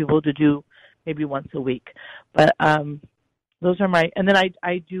something I tell people to do maybe once a week. But those are and then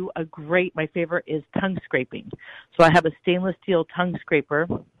I do my favorite is tongue scraping. So I have a stainless steel tongue scraper.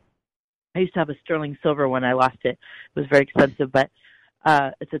 I used to have a sterling silver one. I lost it. It was very expensive, but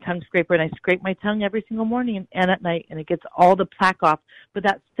it's a tongue scraper, and I scrape my tongue every single morning and at night, and it gets all the plaque off. But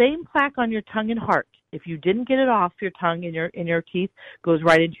that same plaque on your tongue and heart, if you didn't get it off your tongue and your teeth, goes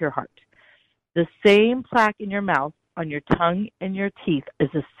right into your heart. The same plaque in your mouth, on your tongue and your teeth, is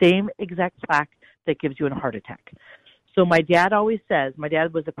the same exact plaque that gives you a heart attack. So my dad always says, my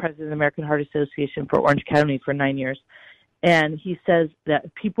dad was the president of the American Heart Association for Orange County for 9 years, and he says that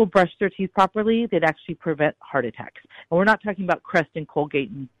if people brush their teeth properly, they'd actually prevent heart attacks. And we're not talking about Crest and Colgate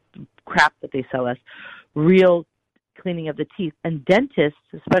and crap that they sell us, real cleaning of the teeth. And dentists,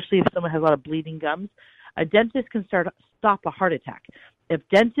 especially if someone has a lot of bleeding gums, a dentist can stop a heart attack. If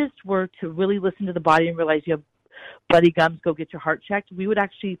dentists were to really listen to the body and realize you have bloody gums, go get your heart checked, we would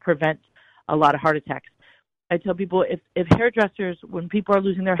actually prevent a lot of heart attacks. I tell people if hairdressers, when people are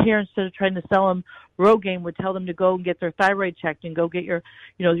losing their hair, instead of trying to sell them Rogaine, would tell them to go and get their thyroid checked and go get your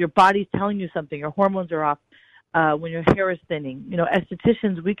body's telling you something, your hormones are off when your hair is thinning.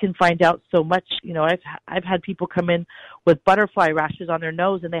 Estheticians, we can find out so much. I've had people come in with butterfly rashes on their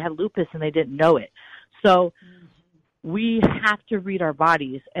nose and they had lupus and they didn't know it. So we have to read our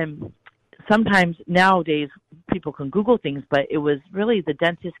bodies, and sometimes nowadays people can Google things, but it was really the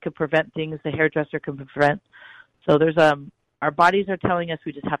dentist could prevent things, the hairdresser could prevent. So there's our bodies are telling us,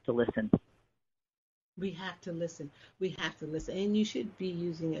 we just have to listen. We have to listen. And you should be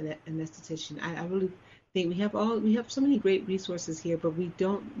using an esthetician. I really think we have so many great resources here, but we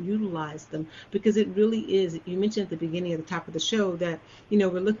don't utilize them because it really is. You mentioned at the beginning, at the top of the show, that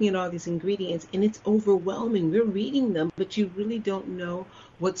we're looking at all these ingredients and it's overwhelming. We're reading them, but you really don't know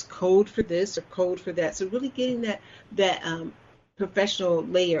what's code for this or code for that. So really getting that professional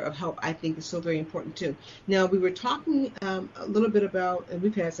layer of help, I think, is so very important too. Now, we were talking a little bit about, and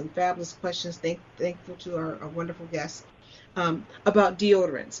we've had some fabulous questions. Thankful to our wonderful guests. about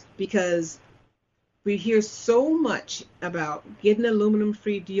deodorants, because we hear so much about getting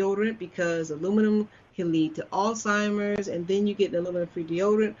aluminum-free deodorant because aluminum can lead to Alzheimer's, and then you get an aluminum-free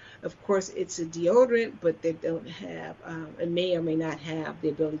deodorant. Of course, it's a deodorant, but they don't have, it may or may not have the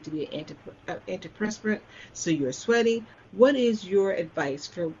ability to be an antiperspirant, so you're sweating. What is your advice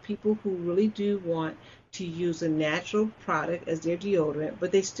for people who really do want to use a natural product as their deodorant,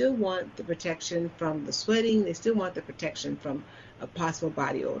 but they still want the protection from the sweating, they still want the protection from a possible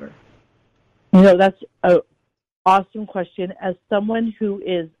body odor? That's an awesome question. As someone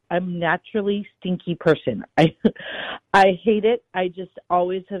I'm a naturally stinky person. I hate it. I just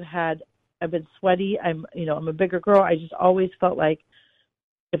always I've been sweaty. I'm a bigger girl. I just always felt like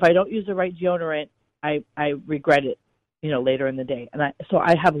if I don't use the right deodorant, I regret it, later in the day. And so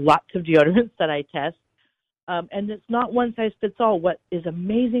I have lots of deodorants that I test. And it's not one size fits all. What is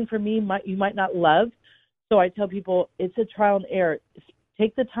amazing for me, you might not love. So I tell people it's a trial and error.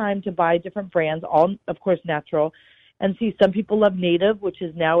 Take the time to buy different brands, all, of course, natural, and see. Some people love Native, which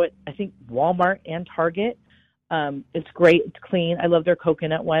is now at, I think, Walmart and Target. It's great. It's clean. I love their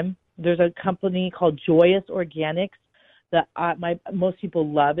coconut one. There's a company called Joyous Organics that most people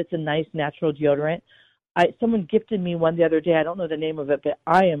love. It's a nice natural deodorant. Someone gifted me one the other day. I don't know the name of it, but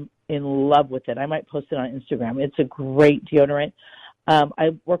I am in love with it. I might post it on Instagram. It's a great deodorant.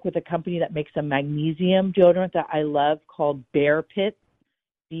 I work with a company that makes a magnesium deodorant that I love called Bare Pit.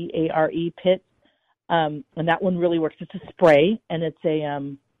 Bare Pit, and that one really works. It's a spray, and it's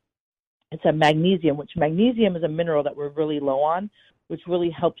a magnesium, which magnesium is a mineral that we're really low on, which really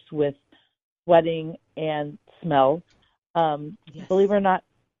helps with sweating and smell. Yes. Believe it or not,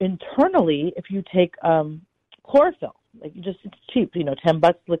 internally, if you take chlorophyll, it's cheap,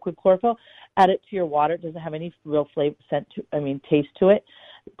 $10 liquid chlorophyll, add it to your water. It doesn't have any real taste to it.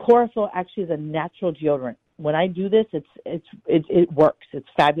 Chlorophyll actually is a natural deodorant. When I do this, it works. It's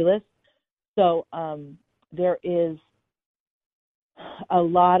fabulous. So there is a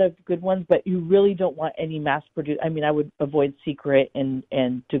lot of good ones, but you really don't want any mass-produced. I would avoid Secret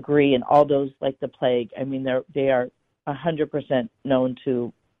and Degree and all those like the plague. They are 100% known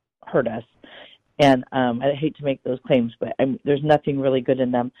to hurt us. And I hate to make those claims, but there's nothing really good in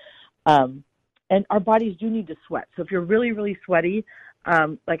them. And our bodies do need to sweat. So if you're really, really sweaty,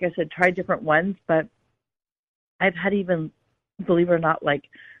 like I said, try different ones, but I've had even, believe it or not,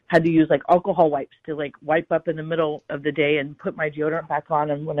 had to use alcohol wipes to wipe up in the middle of the day and put my deodorant back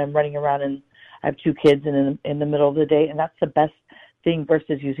on, and when I'm running around, and I have 2 kids and in the middle of the day, and that's the best thing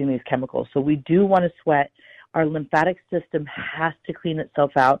versus using these chemicals. So we do want to sweat. Our lymphatic system has to clean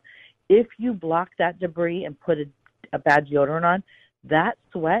itself out. If you block that debris and put a bad deodorant on, that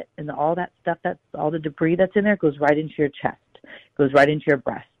sweat and all that stuff, that's all the debris that's in there, goes right into your chest, goes right into your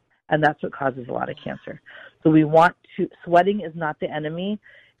breast. And that's what causes a lot of cancer. So sweating is not the enemy.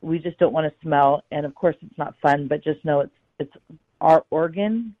 We just don't want to smell. And of course, it's not fun, but just know it's our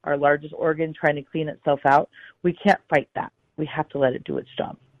organ, our largest organ, trying to clean itself out. We can't fight that. We have to let it do its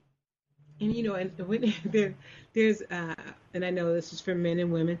job. And and when there's and I know this is for men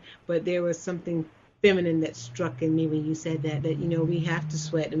and women, but there was something feminine that struck in me when you said that we have to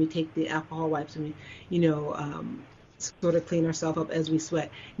sweat, and we take the alcohol wipes, and we sort of clean ourselves up as we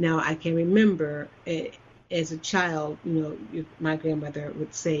sweat. Now, I can remember as a child, my grandmother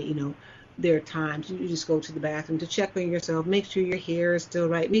would say, there are times you just go to the bathroom to check on yourself, make sure your hair is still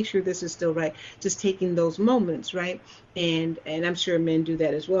right, make sure this is still right, just taking those moments, right? And I'm sure men do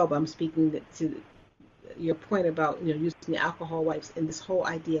that as well, but I'm speaking to your point about, using the alcohol wipes and this whole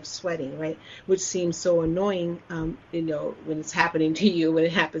idea of sweating, right? Which seems so annoying, when it's happening to you, when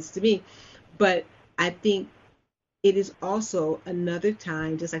it happens to me. But I think it is also another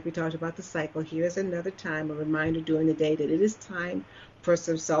time, just like we talked about the cycle, here's another time, a reminder during the day that it is time for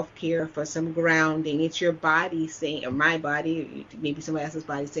some self-care, for some grounding. It's your body saying, or my body, maybe somebody else's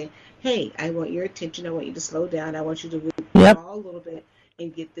body saying, hey, I want your attention. I want you to slow down. I want you to withdraw a little bit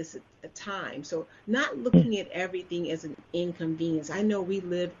and get this a time. So not looking at everything as an inconvenience. I know we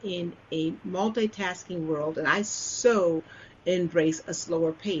live in a multitasking world, and I so embrace a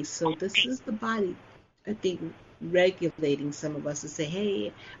slower pace. So this is the body, I think, regulating some of us to say,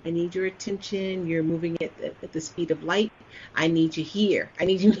 hey, I need your attention. You're moving at the speed of light. I need you here. I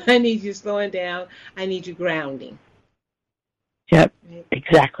need you slowing down. I need you grounding. Yep, right?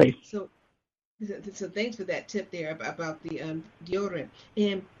 Exactly. So thanks for that tip there about the deodorant.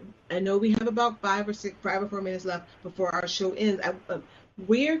 And I know we have about 5 or 4 minutes left before our show ends.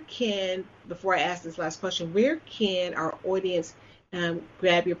 Before I ask this last question, where can our audience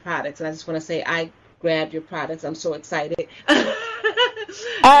grab your products? And I just want to say, I grabbed your products. I'm so excited.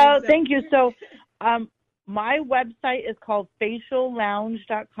 Oh, thank you. So My website is called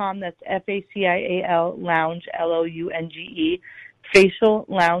faciallounge.com. That's FACIAL lounge, LOUNGE,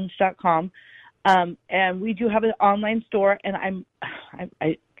 faciallounge.com. And we do have an online store, and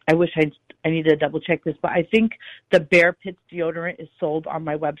I wish I need to double check this, but I think the Bear Pits deodorant is sold on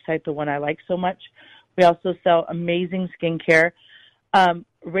my website, the one I like so much. We also sell amazing skincare.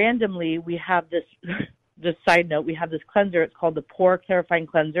 Randomly, we have this, just side note, we have this cleanser. It's called the Pore Clarifying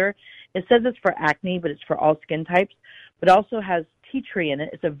Cleanser. It says it's for acne, but it's for all skin types. But it also has tea tree in it.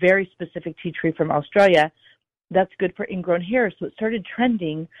 It's a very specific tea tree from Australia that's good for ingrown hair. So it started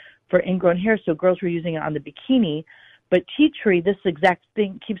trending for ingrown hair, so girls were using it on the bikini. But tea tree, this exact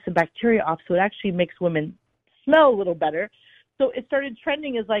thing, keeps the bacteria off, so it actually makes women smell a little better. So it started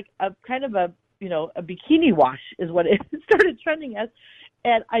trending as like a kind of a bikini wash is what it started trending as.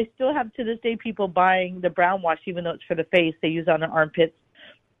 And I still have to this day people buying the brown wash, even though it's for the face. They use it on their armpits,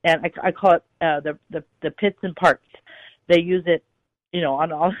 and I call it the pits and parts. They use it, on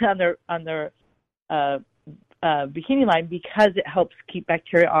their bikini line because it helps keep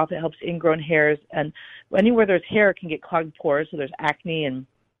bacteria off. It helps ingrown hairs, and anywhere there's hair it can get clogged pores, so there's acne and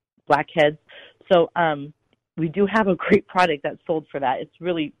blackheads. So we do have a great product that's sold for that. It's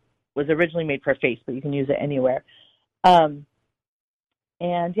really was originally made for face, but you can use it anywhere. And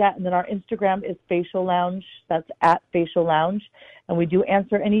then our Instagram is Facial Lounge. That's at Facial Lounge, and we do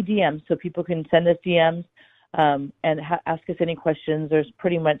answer any DMs, so people can send us DMs and ask us any questions. There's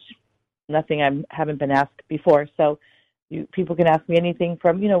pretty much nothing I haven't been asked before, so people can ask me anything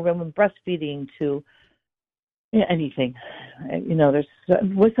from women breastfeeding to anything. There's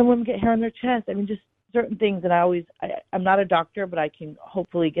some women get hair on their chest. I mean, just certain things, and I'm not a doctor, but I can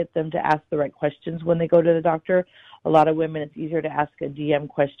hopefully get them to ask the right questions when they go to the doctor. A lot of women, it's easier to ask a DM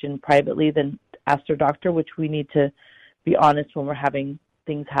question privately than ask their doctor, which we need to be honest when we're having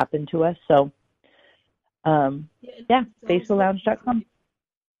things happen to us. So, faciallounge.com.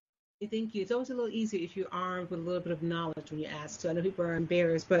 Thank you. It's always a little easier if you're armed with a little bit of knowledge when you ask. So I know people are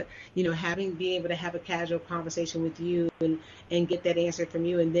embarrassed, but being able to have a casual conversation with you and get that answer from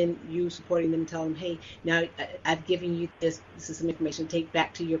you, and then you supporting them, telling them, hey, now I've given you this is some information to take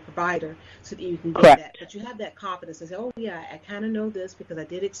back to your provider so that you can get that. But you have that confidence and say, oh yeah, I kind of know this because I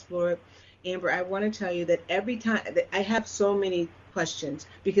did explore it. Amber, I want to tell you that every time that I have so many questions,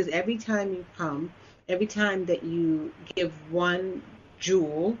 because every time you come, every time that you give one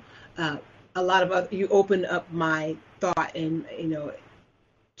jewel, a lot of other, you open up my thought and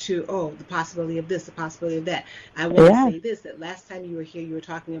to the possibility of this, the possibility of that. I want to say this, that last time you were here you were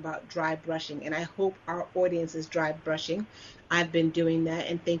talking about dry brushing, and I hope our audience is dry brushing. I've been doing that,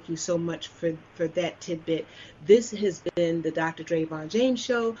 and thank you so much for that tidbit. This has been the Dr. Dravon James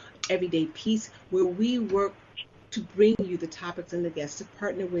Show, Everyday Peace, where we work to bring you the topics and the guests to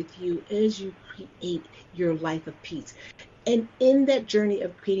partner with you as you create your life of peace. And in that journey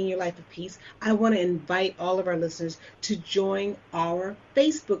of creating your life of peace, I want to invite all of our listeners to join our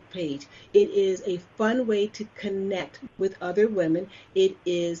Facebook page. It is a fun way to connect with other women. It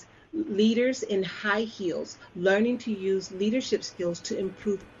is Leaders in High Heels, learning to use leadership skills to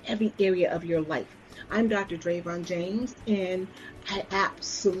improve every area of your life. I'm Dr. Dravon James, and I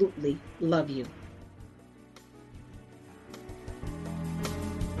absolutely love you.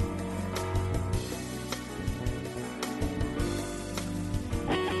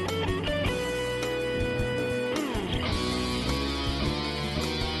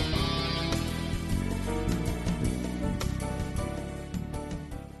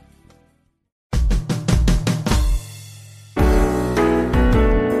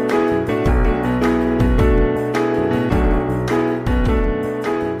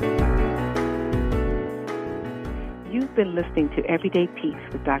 Been listening to Everyday Peace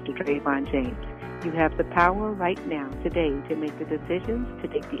with Dr. Dravon James. You have the power right now, today, to make the decisions, to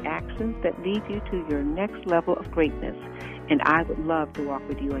take the actions that lead you to your next level of greatness. And I would love to walk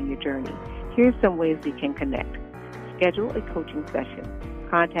with you on your journey. Here's some ways we can connect. Schedule a coaching session.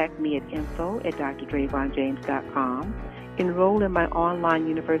 Contact me at info@drdravonjames.com. Enroll in my online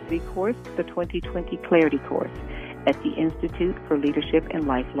university course, the 2020 Clarity course, at the Institute for Leadership and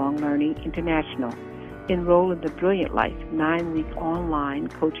Lifelong Learning International. Enroll in the Brilliant Life 9-week online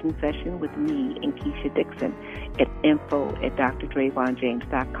coaching session with me and Keisha Dixon at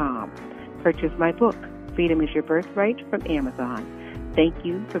info@drdravonjames.com. Purchase my book, Freedom is Your Birthright, from Amazon. Thank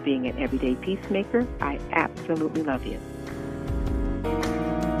you for being an everyday peacemaker. I absolutely love you.